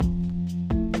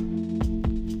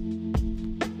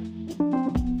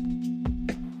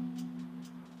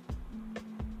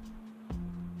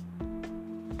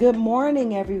Good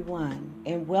morning, everyone,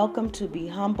 and welcome to Be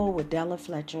Humble with Della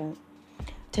Fletcher.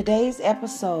 Today's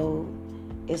episode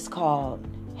is called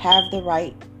Have the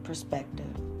Right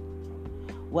Perspective.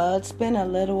 Well, it's been a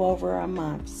little over a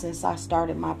month since I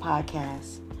started my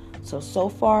podcast, so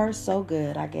far, so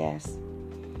good, I guess.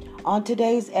 On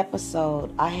today's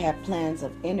episode, I have plans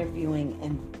of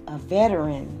interviewing a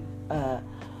veteran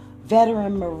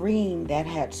Marine that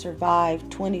had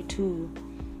survived 22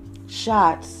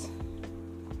 shots,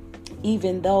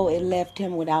 even though it left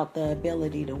him without the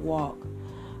ability to walk.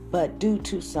 But due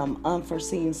to some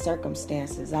unforeseen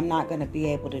circumstances, I'm not going to be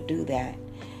able to do that.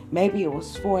 Maybe it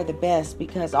was for the best,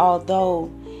 because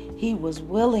although he was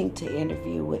willing to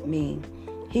interview with me,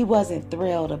 he wasn't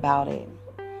thrilled about it.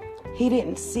 He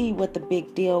didn't see what the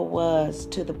big deal was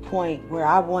to the point where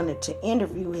I wanted to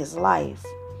interview his life.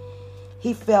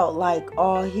 He felt like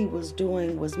all he was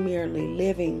doing was merely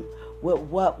living with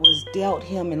what was dealt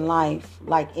him in life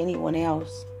like anyone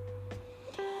else.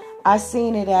 I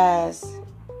seen it as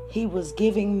he was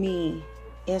giving me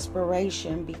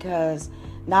inspiration, because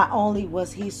not only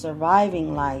was he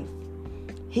surviving life,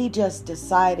 he just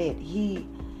decided he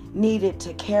needed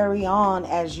to carry on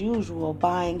as usual,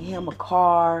 buying him a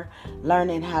car,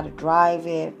 learning how to drive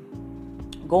it,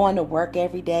 going to work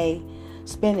every day,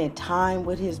 spending time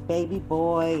with his baby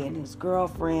boy and his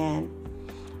girlfriend,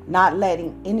 not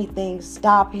letting anything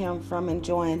stop him from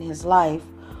enjoying his life,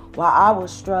 while I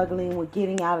was struggling with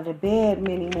getting out of the bed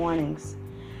many mornings.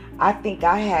 I think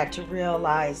I had to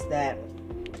realize that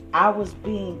I was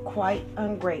being quite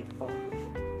ungrateful.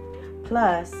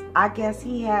 Plus, I guess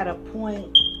he had a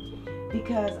point,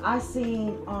 because I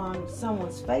seen on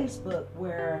someone's Facebook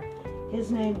where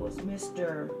his name was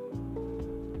Mr.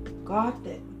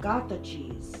 Gotha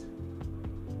Cheese.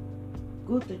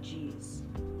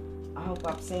 I hope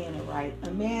I'm saying it right.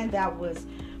 A man that was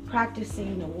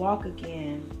practicing to walk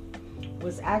again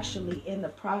was actually in the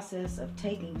process of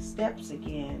taking steps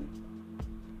again.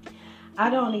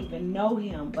 I don't even know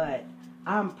him, but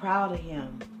I'm proud of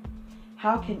him.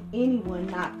 How can anyone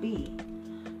not be?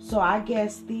 So I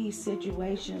guess these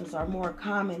situations are more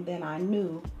common than I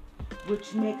knew,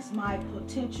 which makes my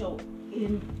potential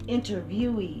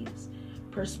interviewees'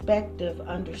 perspective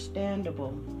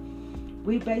understandable.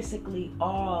 We basically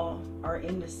all are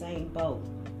in the same boat.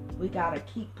 We gotta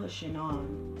keep pushing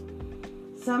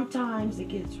on. Sometimes it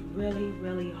gets really,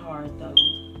 really hard though.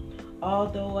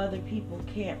 Although other people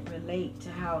can't relate to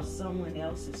how someone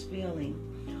else is feeling,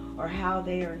 or how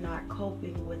they are not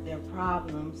coping with their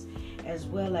problems as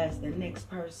well as the next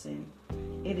person,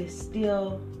 it is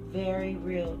still very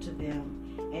real to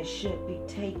them and should be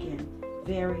taken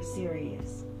very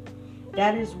serious.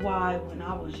 That is why when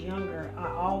I was younger, I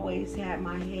always had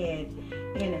my head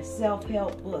in a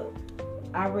self-help book.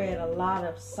 I read a lot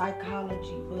of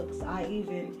psychology books. I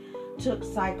even took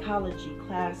psychology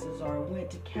classes or went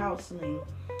to counseling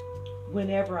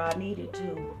whenever I needed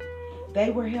to. They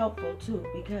were helpful too,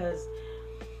 because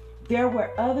there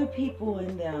were other people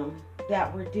in them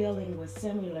that were dealing with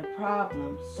similar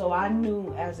problems. So I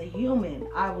knew as a human,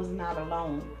 I was not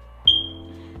alone.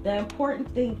 The important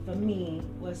thing for me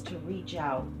was to reach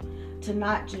out, to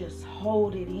not just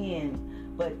hold it in,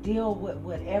 but deal with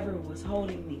whatever was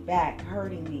holding me back,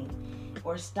 hurting me,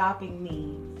 or stopping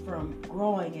me from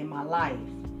growing in my life,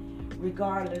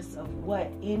 regardless of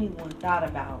what anyone thought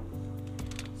about.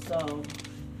 So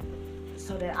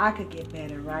that I could get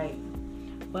better, right?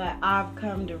 But I've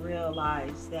come to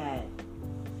realize that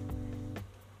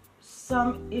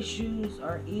some issues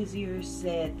are easier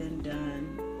said than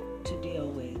done to deal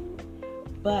with.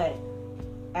 But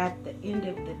at the end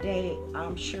of the day,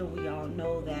 I'm sure we all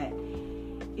know that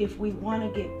if we want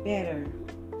to get better,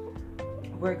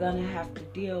 we're going to have to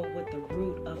deal with the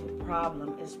root of a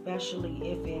problem,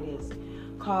 especially if it is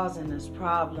causing us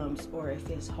problems or if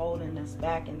it's holding us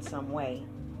back in some way.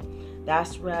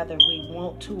 That's whether we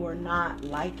want to or not,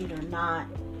 like it or not.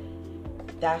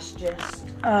 That's just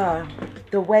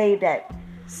the way that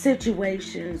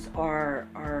situations are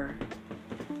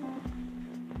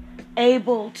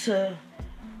able to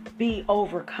be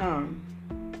overcome.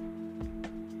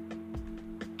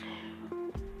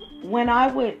 When I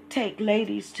would take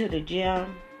ladies to the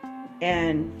gym,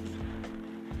 and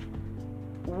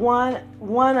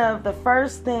one of the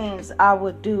first things I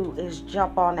would do is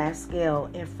jump on that scale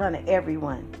in front of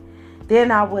everyone.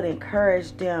 Then I would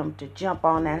encourage them to jump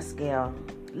on that scale.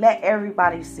 Let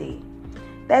everybody see.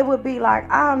 They would be like,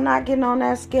 I'm not getting on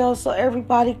that scale so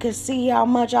everybody could see how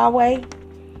much I weigh.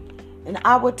 And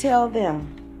I would tell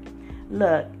them,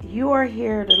 look, you are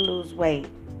here to lose weight.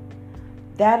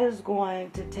 That is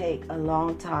going to take a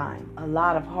long time, a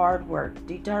lot of hard work,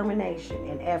 determination,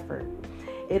 and effort.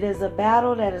 It is a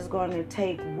battle that is going to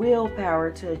take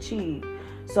willpower to achieve.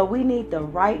 So we need the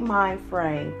right mind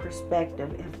frame,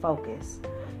 perspective, and focus.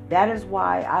 That is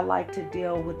why I like to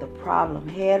deal with the problem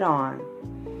head on.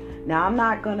 Now, I'm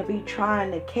not going to be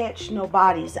trying to catch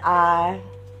nobody's eye.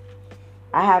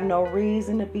 I have no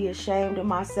reason to be ashamed of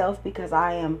myself because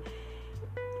I am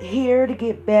here to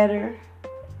get better.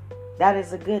 That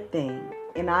is a good thing.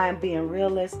 And I am being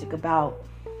realistic about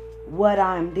what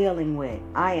I'm dealing with.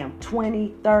 I am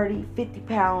 20, 30, 50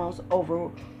 pounds over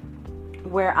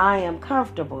where I am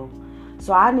comfortable.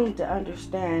 So I need to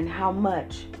understand how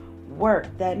much work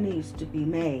that needs to be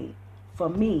made for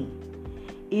me.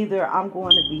 Either I'm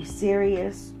going to be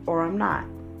serious or I'm not.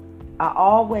 I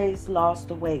always lost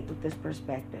the weight with this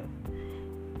perspective.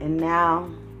 And now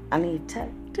I need to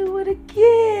do it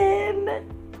again.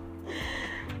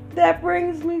 That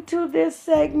brings me to this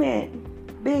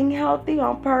segment, being healthy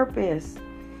on purpose.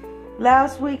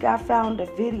 Last week I found a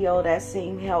video that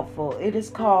seemed helpful. It is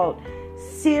called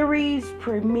Series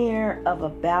Premiere of a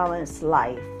Balanced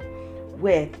Life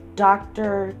with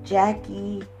Dr.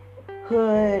 Jackie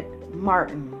Hood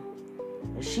Martin.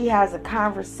 She has a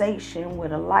conversation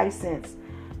with a licensed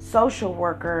social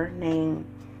worker named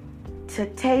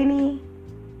Tatani,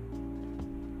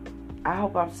 I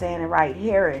hope I'm saying it right,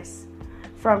 Harris,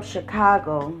 from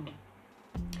Chicago.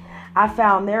 I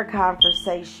found their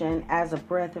conversation as a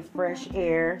breath of fresh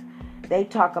air. They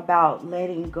talk about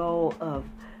letting go of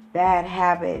bad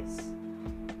habits,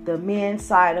 the men's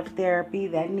side of therapy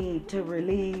that need to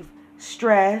relieve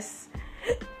stress,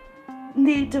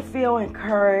 need to feel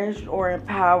encouraged or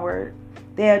empowered.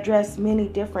 They address many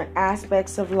different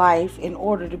aspects of life in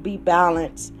order to be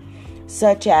balanced,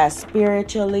 such as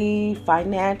spiritually,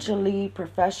 financially,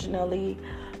 professionally,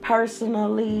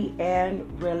 personally, and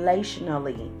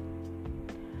relationally.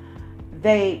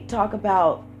 They talk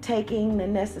about taking the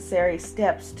necessary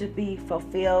steps to be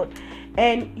fulfilled.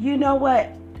 And you know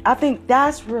what? I think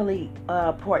that's really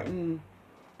an important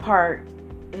part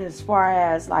as far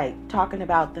as like talking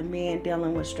about the men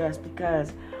dealing with stress,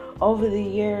 because over the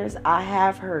years I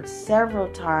have heard several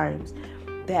times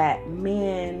that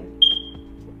men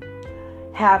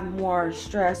have more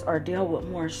stress or deal with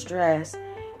more stress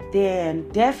than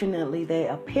definitely they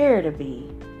appear to be,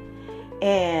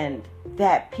 and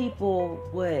that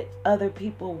other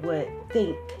people would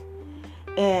think.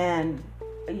 And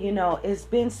you know, it's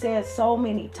been said so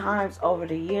many times over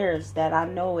the years that I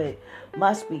know it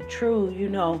must be true, you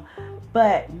know.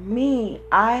 But me,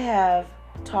 I have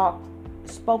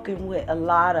spoken with a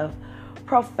lot of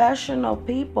professional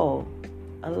people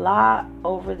a lot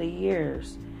over the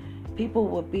years. People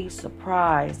would be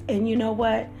surprised. And you know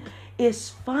what? It's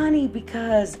funny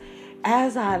because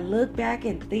as I look back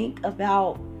and think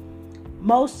about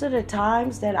most of the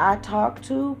times that I talk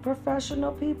to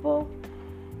professional people,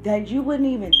 that you wouldn't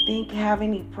even think have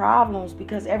any problems,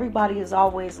 because everybody is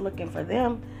always looking for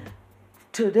them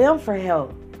for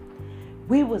help.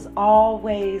 We was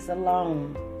always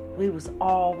alone. It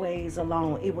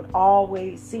would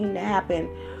always seem to happen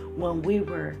when we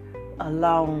were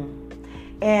alone.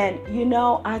 And you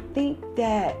know, I think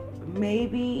that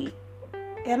maybe,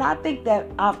 and I think that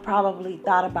I've probably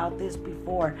thought about this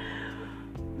before,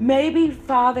 maybe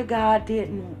Father God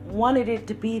wanted it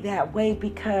to be that way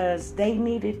because they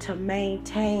needed to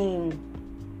maintain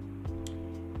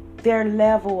their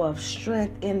level of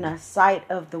strength in the sight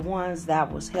of the ones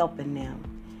that was helping them,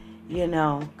 you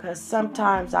know. Because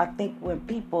sometimes I think when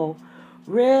people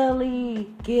really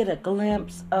get a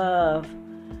glimpse of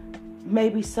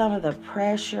maybe some of the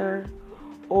pressure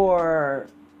or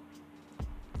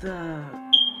the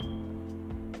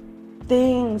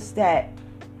things that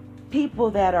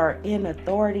people that are in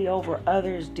authority over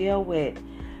others deal with,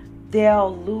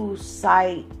 they'll lose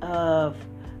sight of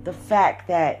the fact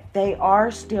that they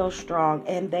are still strong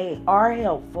and they are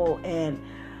helpful. And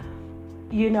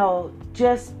you know,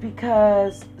 just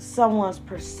because someone's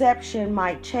perception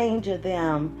might change of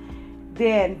them,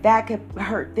 then that could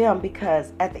hurt them,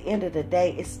 because at the end of the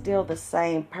day, it's still the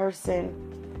same person.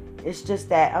 It's just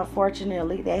that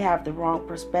unfortunately they have the wrong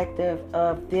perspective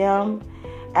of them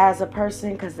as a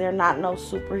person, because they're not no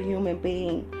superhuman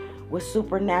being with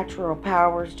supernatural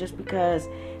powers. Just because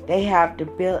they have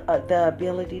the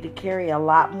ability to carry a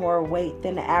lot more weight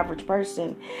than the average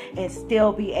person and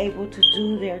still be able to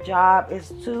do their job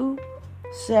is two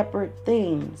separate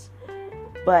things.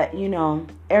 But you know,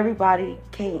 everybody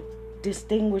can't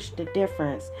distinguish the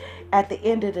difference. At the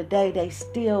end of the day, they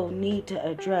still need to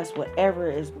address whatever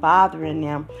is bothering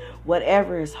them,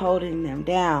 whatever is holding them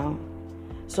down,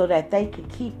 so that they can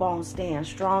keep on staying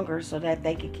stronger, so that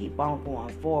they can keep on going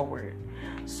forward.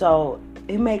 So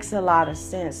it makes a lot of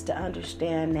sense to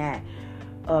understand that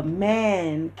a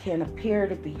man can appear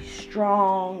to be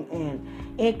strong and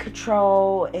in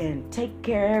control and take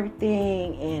care of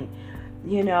everything, and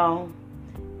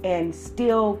and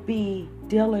still be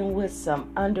dealing with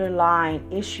some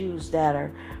underlying issues that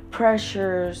are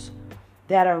pressures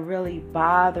that are really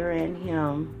bothering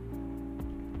him.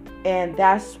 And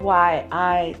that's why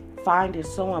I find it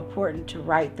so important to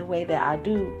write the way that I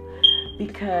do,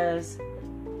 because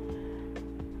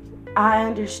I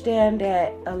understand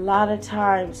that a lot of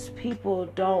times people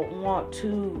don't want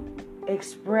to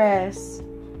express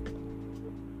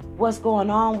what's going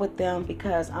on with them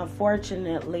because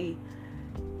unfortunately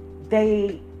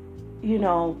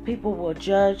people will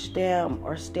judge them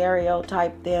or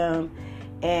stereotype them,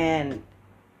 and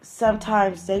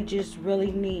sometimes they just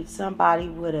really need somebody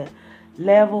with a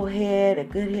level head, a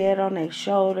good head on their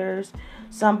shoulders,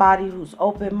 somebody who's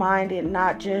open-minded,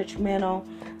 not judgmental,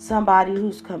 somebody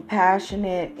who's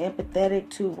compassionate, empathetic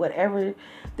to whatever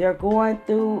they're going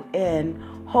through, and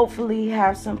hopefully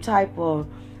have some type of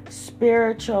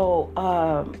spiritual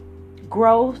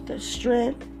growth,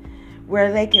 strength,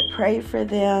 where they can pray for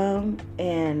them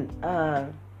and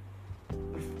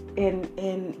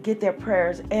get their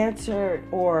prayers answered,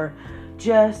 or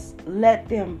just let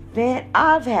them vent.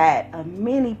 I've had a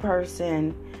mini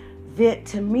person vent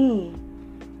to me,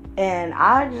 and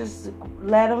I just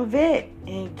let them vent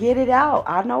and get it out.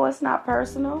 I know it's not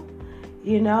personal,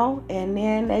 and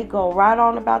then they go right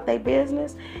on about their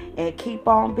business and keep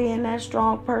on being that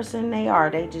strong person they are.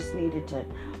 They just needed to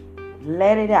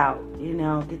let it out,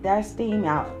 get that steam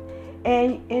out.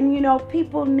 And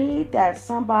people need that,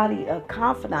 somebody, a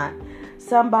confidant,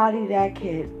 somebody that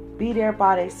can be there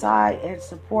by their side and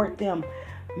support them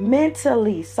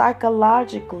mentally,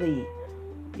 psychologically,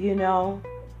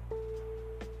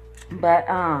 but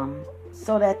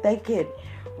so that they could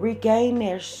regain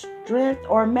their strength,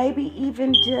 or maybe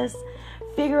even just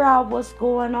figure out what's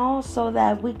going on so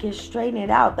that we can straighten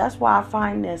it out. That's why I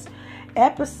find this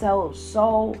episode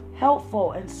so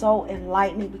helpful and so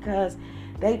enlightening, because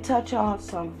they touch on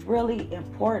some really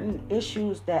important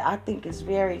issues that I think is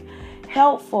very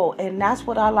helpful. And that's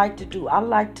what I like to do. I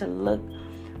like to look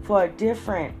for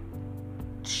different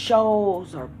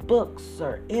shows or books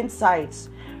or insights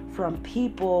from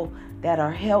people that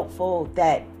are helpful,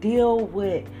 that deal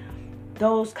with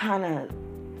those kind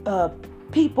of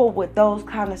people with those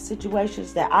kind of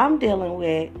situations that I'm dealing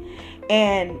with,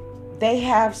 and they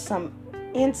have some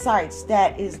insights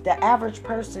that is the average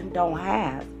person don't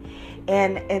have.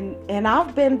 And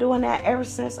I've been doing that ever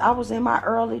since I was in my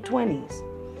early 20s.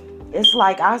 It's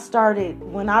like I started,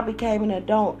 when I became an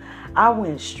adult, I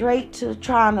went straight to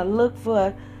trying to look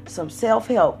for some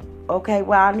self-help. Okay,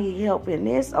 well, I need help in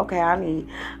this. Okay, I'm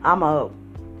going to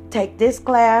take this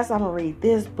class. I'm going to read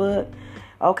this book.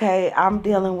 Okay, I'm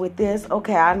dealing with this.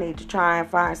 Okay, I need to try and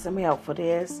find some help for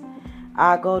this.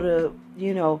 I go to,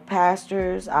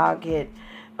 pastors. I'll get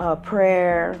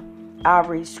prayer. I'll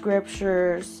read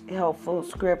scriptures, helpful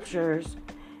scriptures.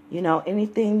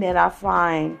 Anything that I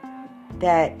find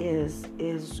that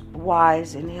is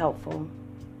wise and helpful.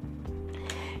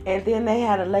 And then they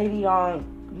had a lady on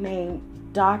named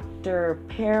Dr.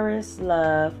 Paris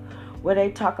Love, where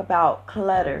they talk about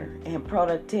clutter and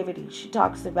productivity. She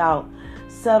talks about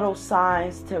subtle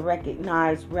signs to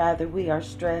recognize whether we are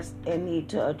stressed and need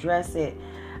to address it.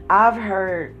 I've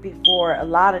heard before a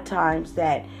lot of times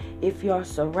that if your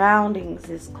surroundings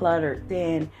is cluttered,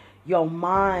 then your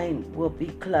mind will be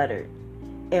cluttered.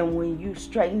 And when you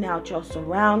straighten out your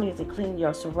surroundings and clean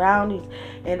your surroundings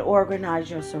and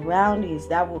organize your surroundings,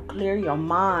 that will clear your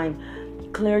mind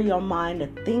to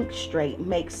think straight,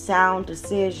 make sound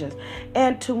decisions.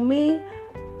 And to me,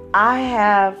 I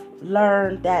have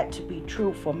learned that to be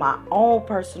true for my own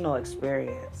personal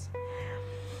experience.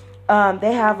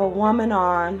 They have a woman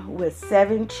on with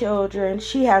 7 children.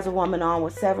 She has a woman on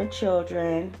with 7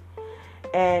 children,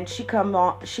 and she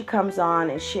comes on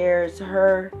and shares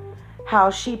how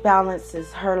she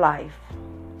balances her life.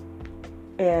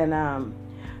 And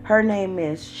her name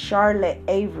is Charlotte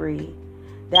Avery.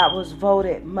 That was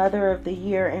voted Mother of the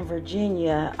Year in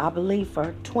Virginia, I believe,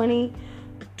 for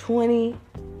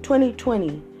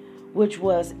 2020, which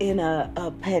was in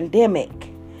a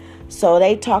pandemic. So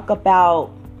they talk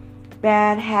about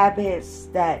bad habits,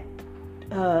 that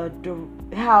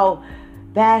how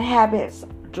bad habits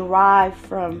derive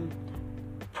from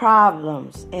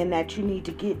problems, and that you need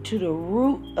to get to the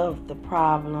root of the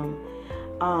problem,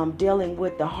 dealing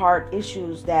with the heart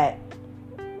issues that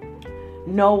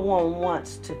no one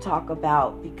wants to talk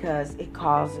about because it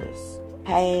causes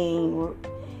pain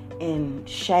and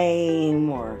shame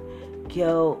or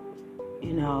guilt,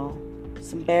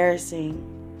 It's embarrassing.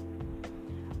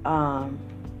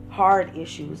 Hard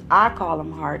issues. I call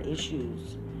them hard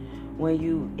issues when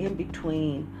you in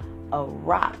between a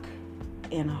rock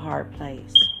and a hard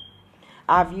place.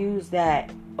 I've used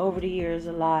that over the years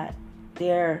a lot.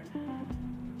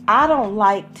 I don't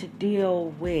like to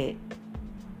deal with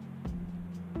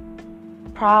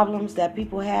problems that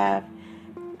people have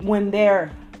when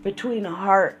they're between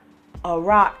a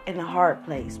rock and a hard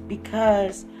place,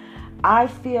 because I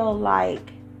feel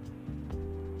like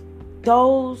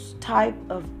those type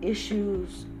of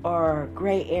issues are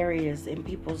gray areas in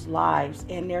people's lives,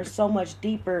 and they're so much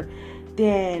deeper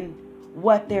than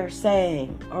what they're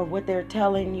saying or what they're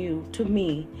telling you to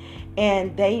me,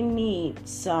 and they need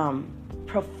some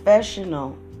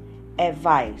professional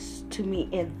advice to me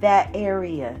in that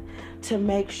area to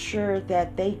make sure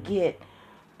that they get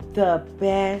the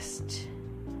best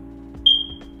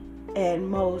and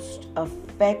most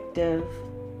effective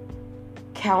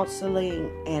counseling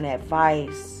and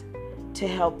advice to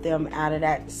help them out of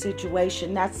that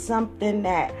situation. That's something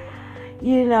that,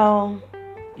 you don't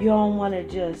want to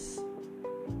just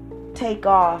take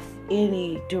off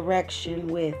any direction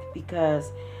with,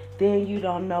 because then you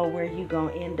don't know where you're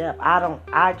going to end up.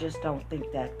 I just don't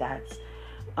think that that's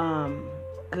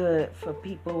good for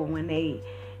people when they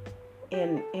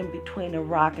in between a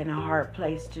rock and a hard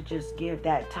place, to just give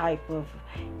that type of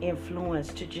influence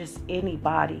to just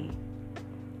anybody,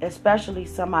 especially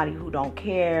somebody who don't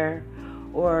care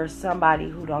or somebody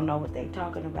who don't know what they're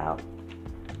talking about.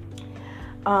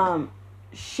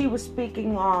 She was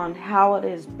speaking on how it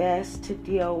is best to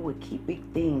deal with keeping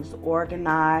things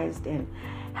organized, and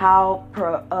how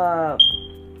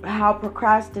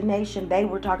procrastination, they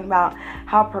were talking about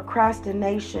how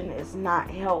procrastination is not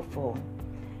helpful.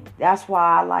 That's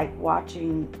why I like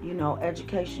watching,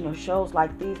 educational shows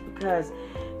like these, because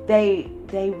they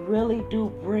really do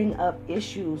bring up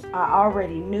issues I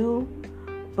already knew,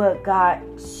 but got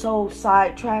so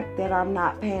sidetracked that I'm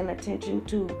not paying attention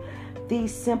to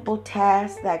these simple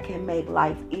tasks that can make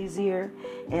life easier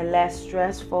and less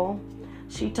stressful.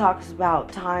 She talks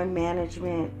about time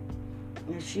management,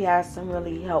 and she has some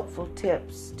really helpful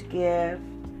tips to give.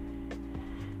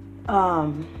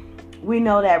 We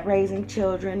know that raising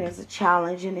children is a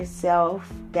challenge in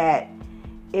itself, that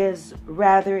is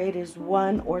rather it is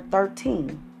 1 or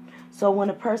 13. So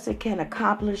when a person can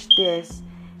accomplish this,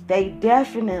 they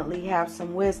definitely have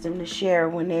some wisdom to share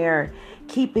when they're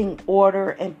keeping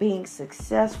order and being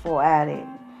successful at it.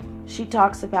 She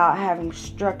talks about having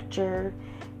structure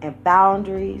and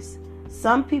boundaries.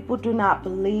 Some people do not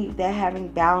believe that having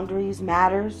boundaries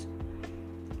matters,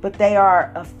 but they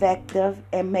are effective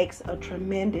and makes a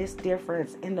tremendous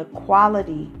difference in the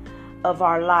quality of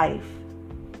our life.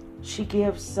 She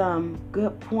gives some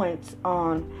good points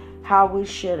on how we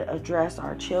should address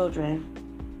our children.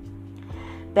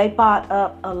 They brought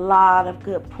up a lot of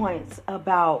good points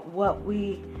about what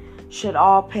we should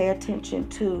all pay attention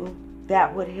to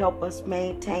that would help us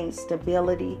maintain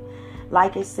stability.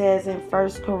 Like it says in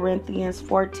 1 Corinthians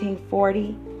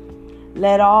 14:40,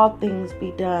 let all things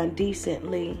be done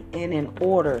decently and in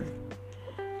order.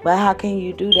 But how can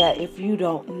you do that if you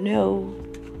don't know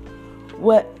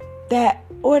what that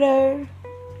order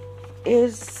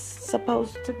is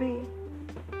supposed to be?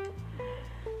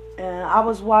 And I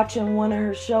was watching one of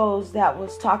her shows that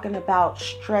was talking about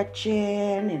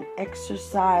stretching and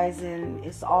exercise, and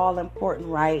it's all important,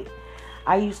 right?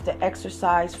 I used to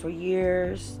exercise for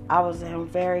years. I was in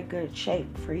very good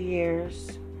shape for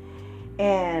years.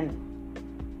 And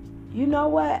you know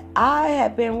what? I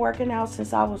had been working out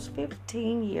since I was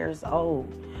 15 years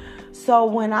old. So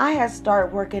when I had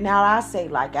started working out, I say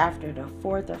like after the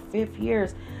 4th or 5th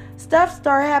years, stuff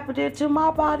started happening to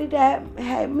my body that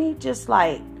had me just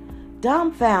like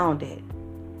dumbfounded.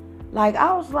 Like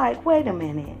I was like, wait a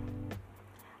minute.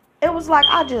 It was like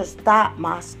I just thought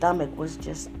my stomach was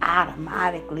just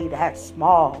automatically that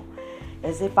small,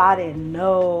 as if I didn't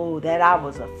know that I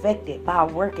was affected by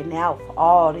working out for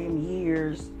all them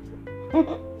years.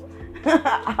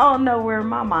 I don't know where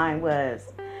my mind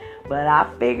was, but I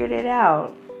figured it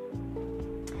out.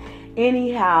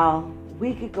 Anyhow,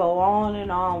 we could go on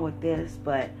and on with this,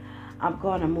 but I'm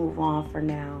going to move on for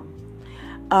now.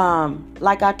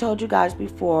 Like I told you guys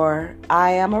before,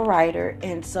 I am a writer,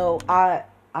 and so I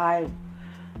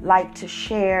like to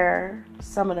share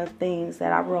some of the things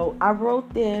that I wrote. I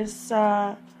wrote this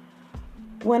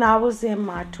when I was in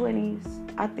my 20s,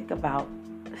 I think about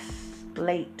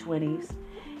late 20s,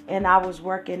 and I was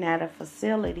working at a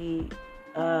facility,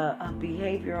 a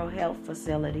behavioral health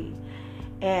facility,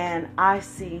 and I've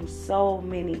seen so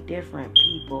many different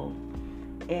people,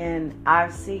 and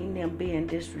I've seen them being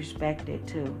disrespected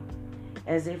too.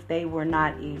 as if they were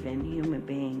not even human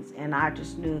beings. And I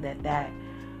just knew that that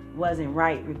wasn't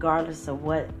right, regardless of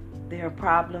what their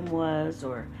problem was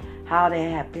or how they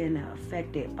had been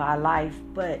affected by life.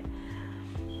 But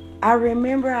I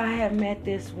remember I had met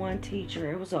this one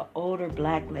teacher. It was an older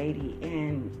black lady,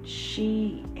 and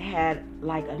she had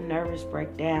like a nervous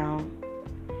breakdown.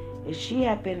 And she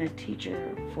had been a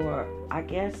teacher for, I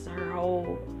guess, her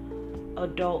whole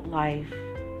adult life.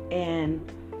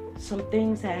 And some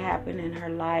things had happened in her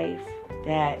life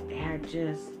that had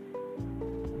just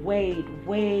weighed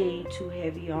way too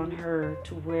heavy on her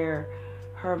to where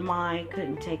her mind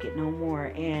couldn't take it no more.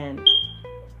 And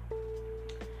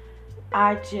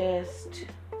I just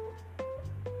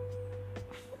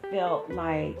felt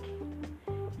like,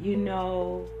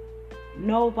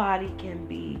 nobody can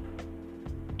be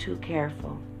too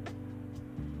careful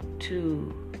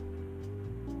to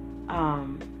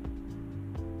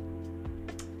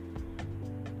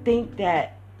think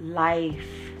that life,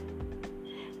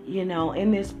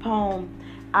 in this poem,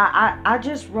 I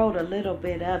just wrote a little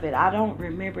bit of it. I don't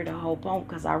remember the whole poem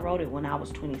because I wrote it when I was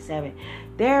 27.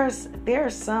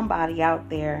 There's somebody out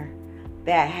there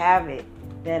that have it,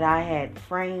 that I had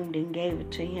framed and gave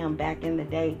it to him back in the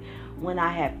day when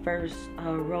I had first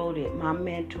wrote it, my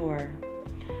mentor.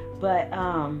 But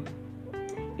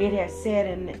it had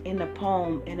said in the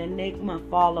poem, an enigma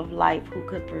fall of life, who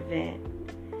could prevent?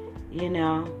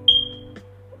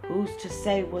 Who's to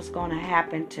say what's going to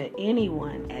happen to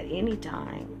anyone at any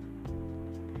time?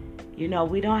 We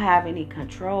don't have any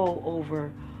control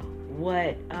over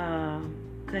what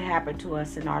could happen to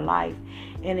us in our life.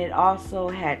 And it also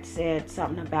had said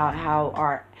something about how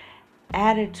our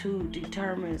attitude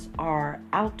determines our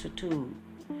altitude.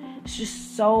 It's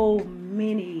just so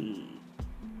many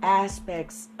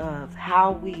aspects of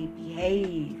how we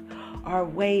behave, our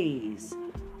ways,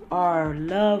 our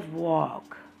love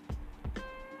walk,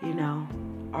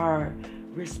 our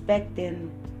respecting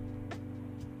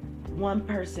one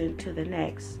person to the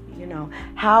next,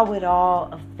 how it all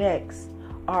affects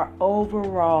our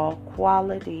overall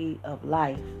quality of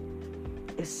life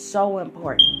is so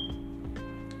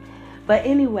important. But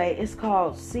anyway, it's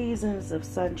called Seasons of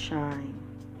Sunshine.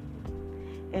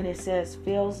 And it says,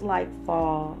 feels like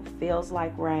fall, feels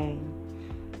like rain.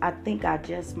 I think I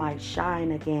just might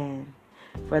shine again.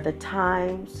 For the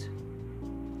times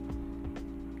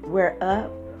we're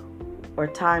up or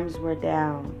times we're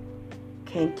down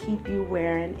can keep you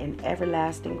wearing an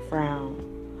everlasting frown.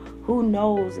 Who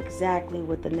knows exactly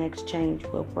what the next change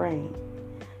will bring?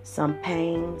 Some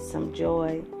pain, some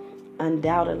joy,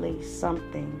 undoubtedly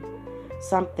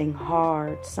something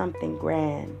hard, something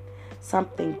grand,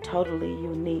 something totally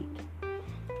unique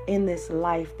in this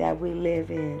life that we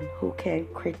live in. Who can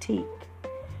critique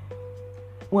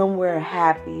when we're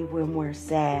happy, when we're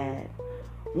sad,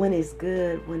 when it's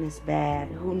good, when it's bad?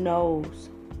 Who knows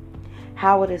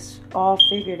how it is all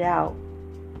figured out?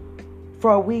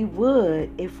 For we would,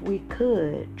 if we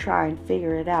could, try and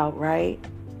figure it out, right?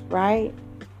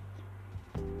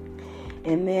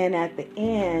 And then at the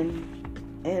end,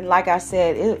 and like I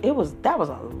said, that was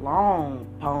a long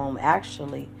poem,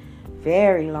 actually,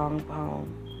 very long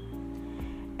poem.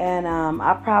 And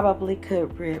I probably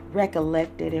could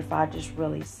recollect it if I just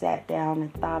really sat down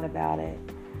and thought about it.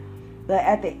 But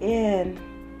at the end,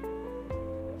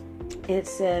 it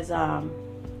says,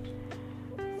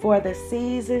 for the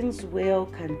seasons will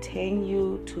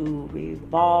continue to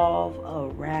revolve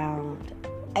around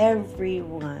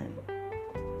everyone.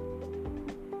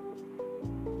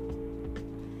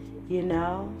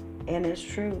 And it's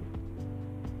true.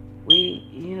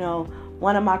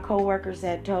 One of my coworkers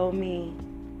had told me,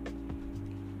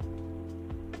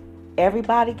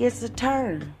 everybody gets a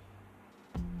turn.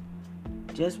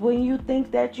 Just when you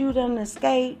think that you done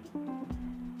escaped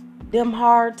them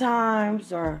hard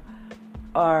times or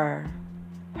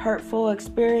hurtful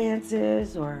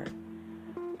experiences or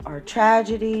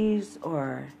tragedies,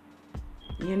 or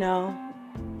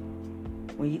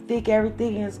when you think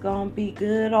everything is going to be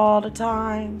good all the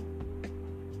time,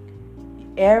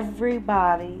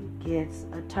 everybody gets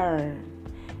a turn.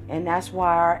 And that's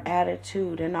why our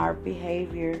attitude and our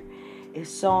behavior is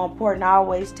so important. I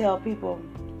always tell people,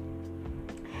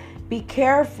 be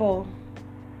careful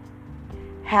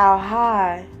how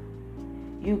high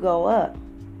you go up,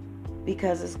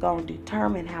 because it's going to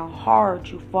determine how hard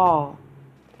you fall.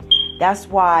 That's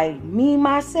why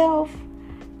myself,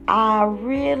 I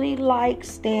really like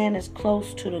staying as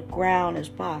close to the ground as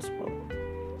possible.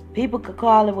 People could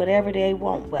call it whatever they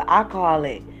want, but I call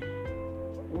it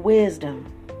wisdom.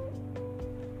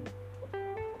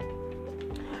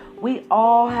 We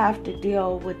all have to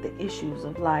deal with the issues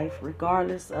of life,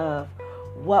 regardless of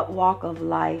what walk of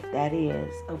life that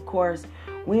is. Of course,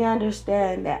 we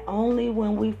understand that only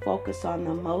when we focus on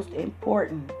the most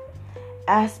important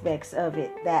aspects of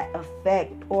it that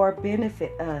affect or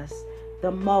benefit us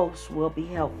the most will be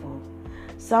helpful.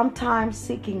 Sometimes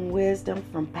seeking wisdom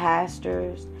from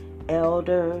pastors,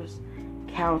 elders,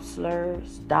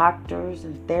 counselors, doctors,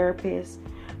 and therapists,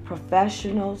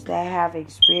 professionals that have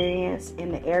experience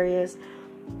in the areas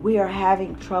we are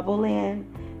having trouble in,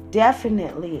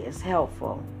 definitely is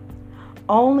helpful.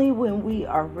 Only when we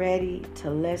are ready to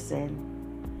listen.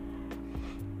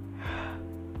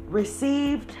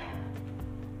 Received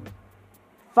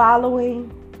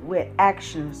following with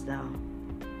actions, though.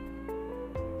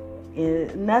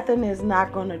 Nothing is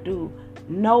not going to do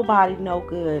nobody no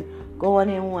good going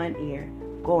in one ear,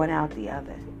 going out the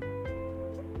other.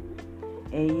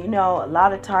 And you know, a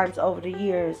lot of times over the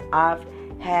years, I've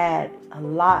had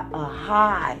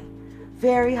a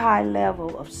very high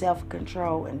level of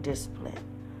self-control and discipline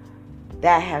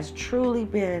that has truly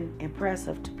been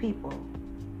impressive to people.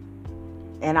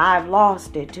 And I've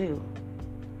lost it too.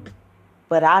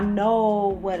 But I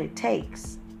know what it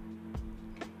takes.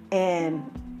 And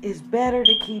it's better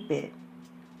to keep it,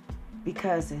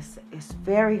 because it's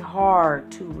very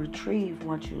hard to retrieve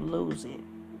once you lose it.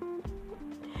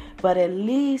 But at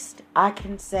least I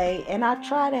can say, and I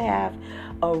try to have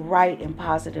a right and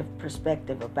positive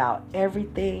perspective about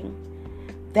everything,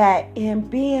 that in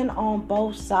being on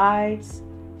both sides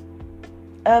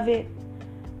of it,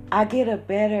 I get a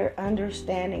better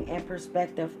understanding and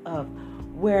perspective of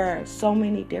where so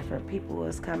many different people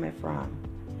is coming from.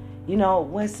 You know,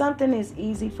 when something is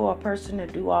easy for a person to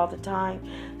do all the time,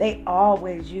 they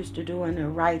always used to doing the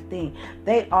right thing.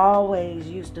 They always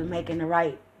used to making the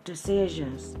right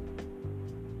decisions.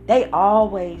 They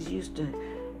always used to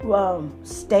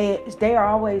they're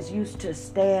always used to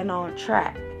staying on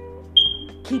track,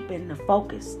 keeping the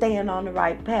focus, staying on the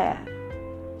right path.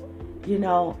 You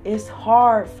know, it's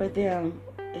hard for them.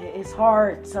 It's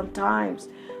hard sometimes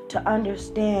to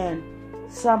understand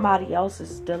somebody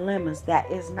else's dilemmas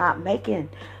that is not making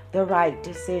the right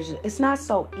decision. It's not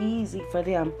so easy for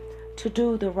them to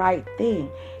do the right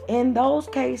thing. In those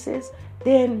cases,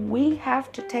 then we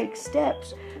have to take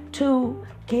steps to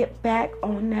get back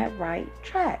on that right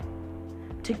track,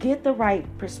 to get the right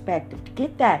perspective, to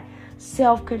get that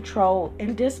self-control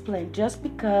and discipline. Just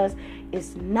because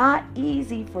it's not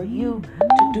easy for you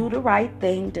to do the right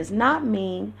thing does not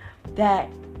mean that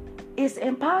it's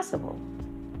impossible.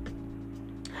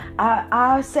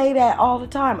 I say that all the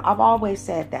time. I've always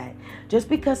said that. Just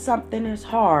because something is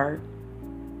hard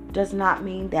does not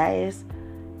mean that it's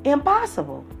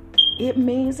impossible. It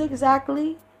means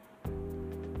exactly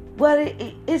what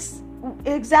it's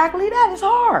exactly that. It's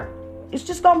hard. It's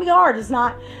just going to be hard. It's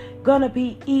not going to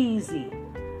be easy.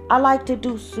 I like to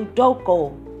do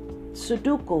Sudoku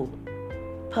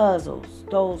puzzles,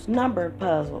 those number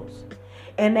puzzles.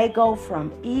 And they go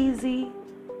from easy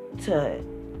to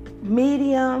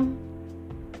medium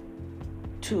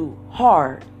to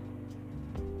hard.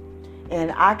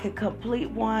 And I could complete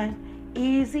one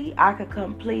easy, I could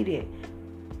complete it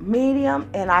medium,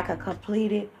 and I could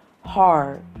complete it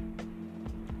hard.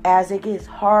 As it gets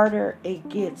harder,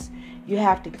 you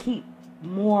have to keep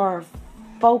more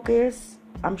focus.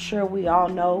 I'm sure we all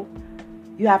know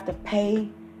you have to pay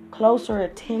closer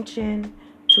attention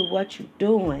to what you're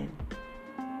doing.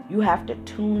 You have to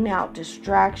tune out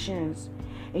distractions.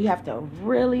 And you have to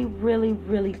really, really,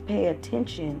 really pay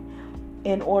attention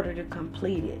in order to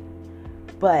complete it.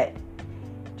 But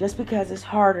just because it's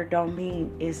harder don't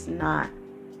mean it's not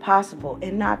possible.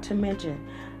 And not to mention,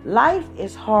 life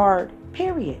is hard,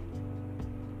 period.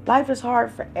 Life is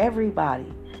hard for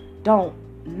everybody. Don't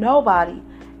nobody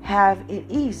have it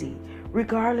easy,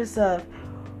 regardless of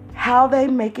how they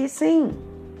make it seem.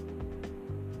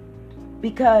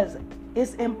 Because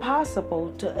it's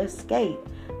impossible to escape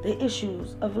the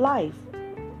issues of life.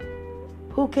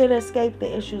 Who can escape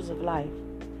the issues of life?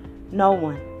 No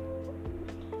one.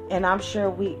 And I'm sure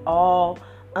we all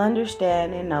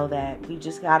understand and know that. We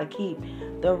just got to keep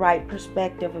the right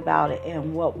perspective about it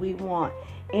and what we want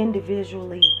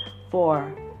individually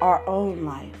for our own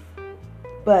life.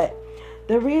 But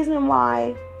the reason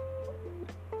why,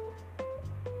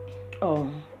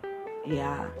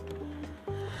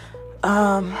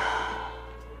 I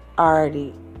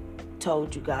already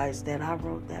told you guys that I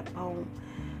wrote that poem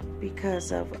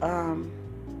because of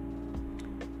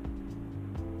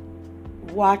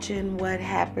watching what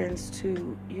happens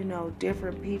to,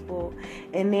 different people,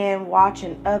 and then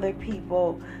watching other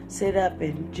people sit up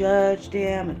and judge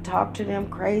them and talk to them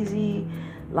crazy,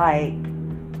 like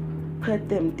put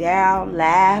them down,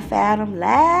 laugh at them.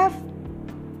 Laugh?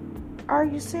 are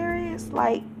you serious?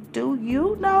 Like, do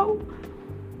you know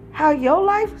how your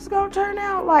life is going to turn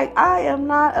out? Like, I am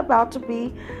not about to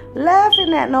be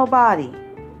laughing at nobody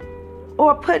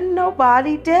or putting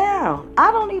nobody down. I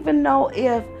don't even know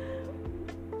if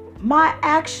my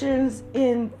actions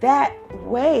in that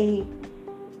way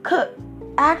could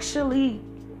actually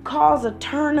cause a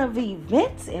turn of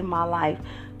events in my life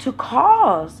to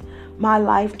cause my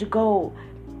life to go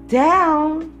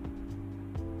down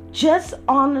just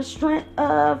on the strength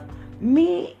of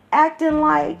me acting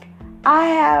like I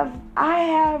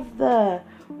have the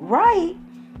right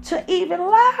to even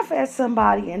laugh at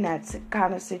somebody in that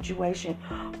kind of situation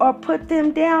or put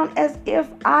them down as if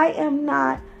I am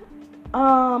not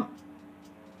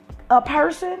a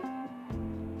person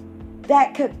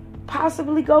that could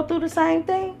possibly go through the same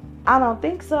thing. I don't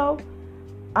think so.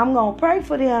 I'm going to pray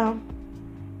for them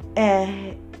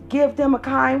and give them a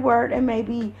kind word and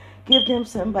maybe give them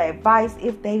some advice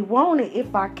if they want it,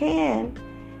 if I can,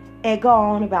 and go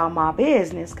on about my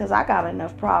business, because I got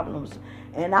enough problems.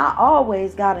 And I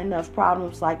always got enough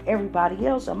problems like everybody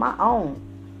else of my own.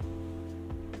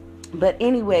 But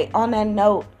anyway, on that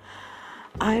note,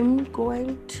 I'm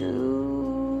going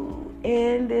to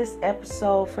end this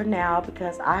episode for now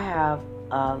because I have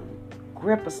a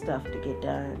grip of stuff to get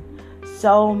done.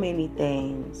 So many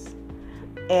things.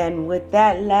 And with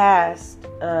that last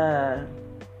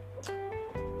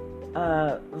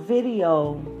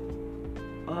video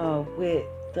with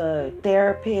the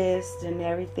therapist and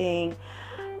everything,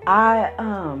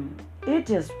 it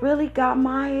just really got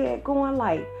my head going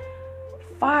like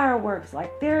fireworks.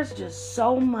 Like, there's just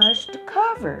so much to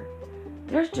cover.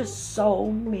 There's just so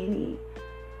many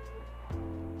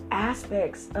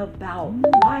aspects about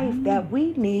life that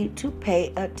we need to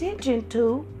pay attention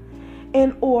to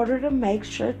in order to make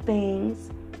sure things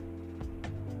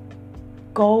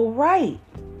go right,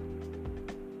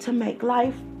 to make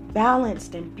life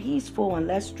balanced and peaceful and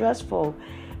less stressful.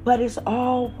 But it's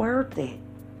all worth it.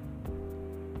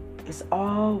 It's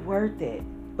all worth it.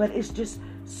 But it's just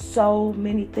so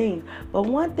many things. But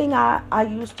one thing I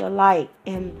used to like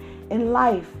in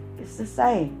life is the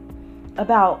same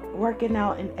about working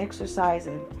out and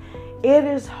exercising. It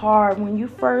is hard when you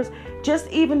first, just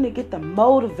even to get the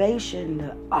motivation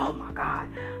to, oh my God,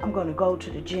 I'm going to go to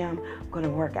the gym. I'm going to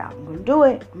work out. I'm going to do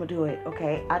it. I'm going to do it.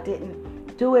 Okay. I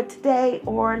didn't do it today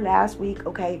or last week.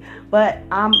 Okay. But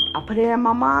I put it in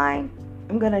my mind.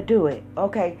 I'm going to do it.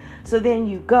 Okay. So then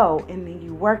you go and then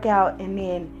you work out and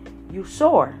then you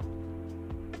soar.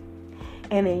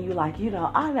 And then you like,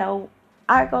 I know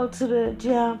I go to the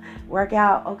gym, work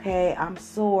out. Okay. I'm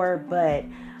sore, but,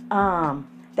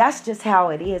 that's just how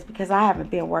it is because I haven't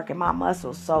been working my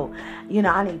muscles. So,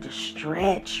 I need to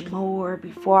stretch more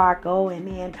before I go. And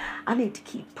then I need to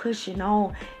keep pushing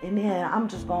on. And then I'm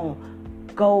just going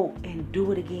to go and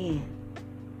do it again.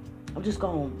 I'm just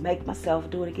going to make myself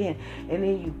do it again. And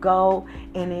then you go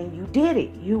and then you did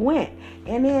it. You went.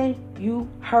 And then you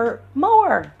hurt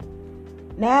more.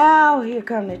 Now here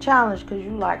come the challenge because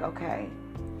you like, okay,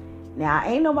 now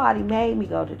ain't nobody made me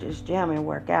go to this gym and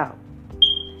work out.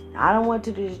 I don't went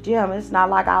to this gym. It's not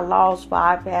like I lost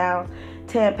 5 pounds,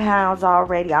 10 pounds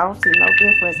already. I don't see no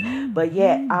difference. But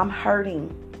yet I'm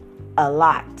hurting a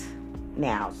lot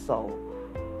now. So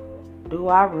do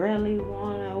I really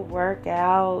want to work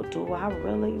out? Do I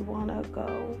really want to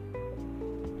go?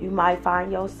 You might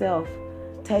find yourself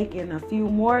taking a few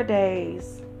more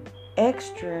days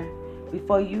extra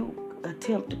before you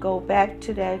attempt to go back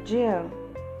to that gym.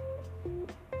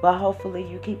 But hopefully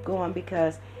you keep going,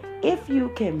 because if you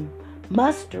can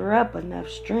muster up enough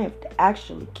strength to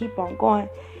actually keep on going,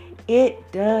 it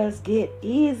does get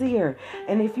easier.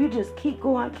 And if you just keep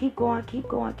going,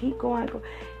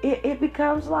 it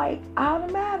becomes like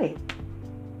automatic.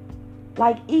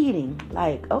 Like eating.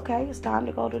 Like, okay, it's time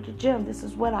to go to the gym. This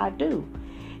is what I do.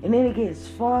 And then it gets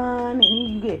fun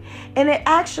and it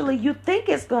actually, you think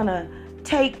it's gonna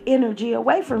take energy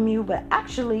away from you, but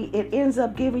actually it ends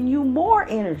up giving you more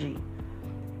energy.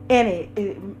 And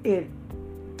it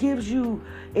gives you,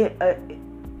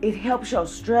 it helps your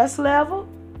stress level.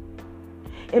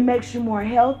 It makes you more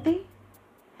healthy.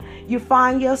 You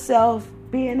find yourself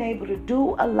being able to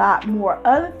do a lot more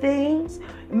other things.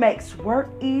 It makes work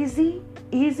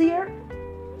easier.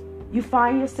 You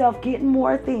find yourself getting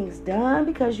more things done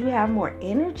because you have more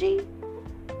energy.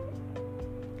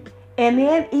 And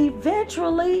then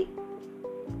eventually,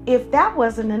 if that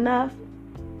wasn't enough,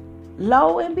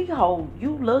 lo and behold,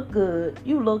 you look good.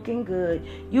 You looking good.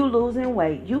 You losing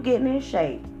weight. You getting in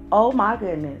shape. Oh my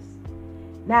goodness.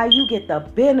 Now you get the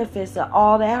benefits of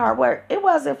all that hard work. It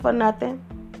wasn't for nothing.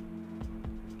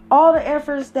 All the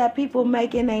efforts that people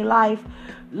make in their life,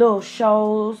 little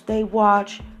shows they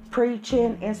watch,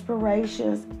 preaching,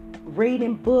 inspirations,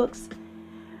 reading books,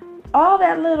 all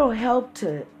that little help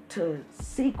to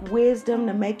seek wisdom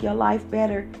to make your life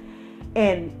better,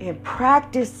 and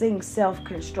practicing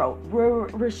self-control,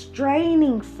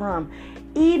 restraining from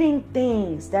eating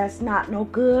things that's not no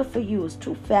good for you. It's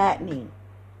too fattening.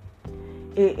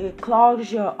 It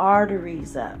clogs your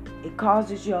arteries up. It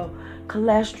causes your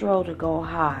cholesterol to go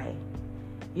high.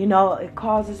 It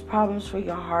causes problems for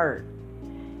your heart.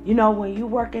 When you're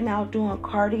working out doing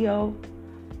cardio,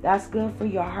 that's good for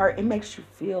your heart. It makes you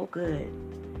feel good.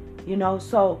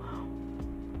 So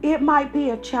it might be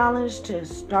a challenge to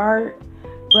start,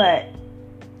 but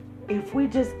if we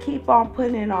just keep on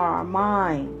putting in our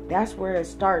mind, that's where it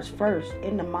starts first,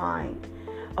 in the mind.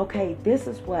 Okay, this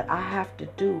is what I have to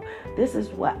do. This is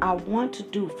what I want to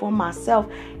do for myself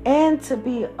and to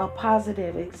be a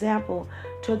positive example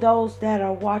to those that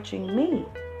are watching me,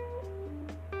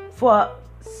 for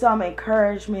some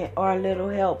encouragement or a little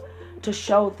help to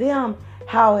show them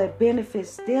how it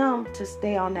benefits them to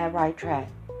stay on that right track.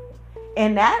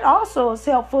 And that also is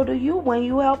helpful to you when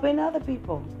you helping other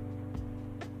people.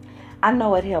 I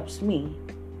know it helps me.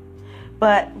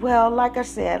 But, well, like I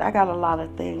said, I got a lot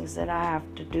of things that I have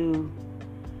to do.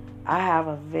 I have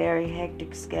a very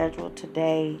hectic schedule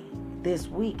today, this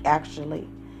week actually.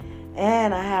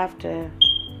 And I have to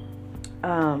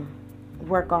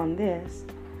work on this.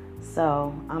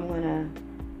 So I'm going to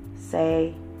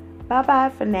say bye-bye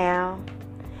for now.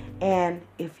 And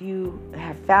if you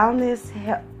have found this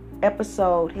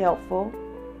episode helpful,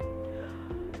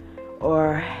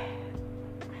 or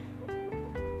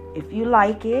if you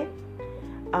like it,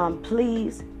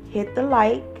 please hit the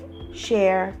like,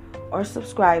 share, or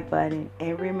subscribe button.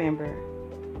 And remember,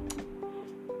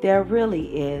 there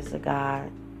really is a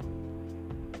God.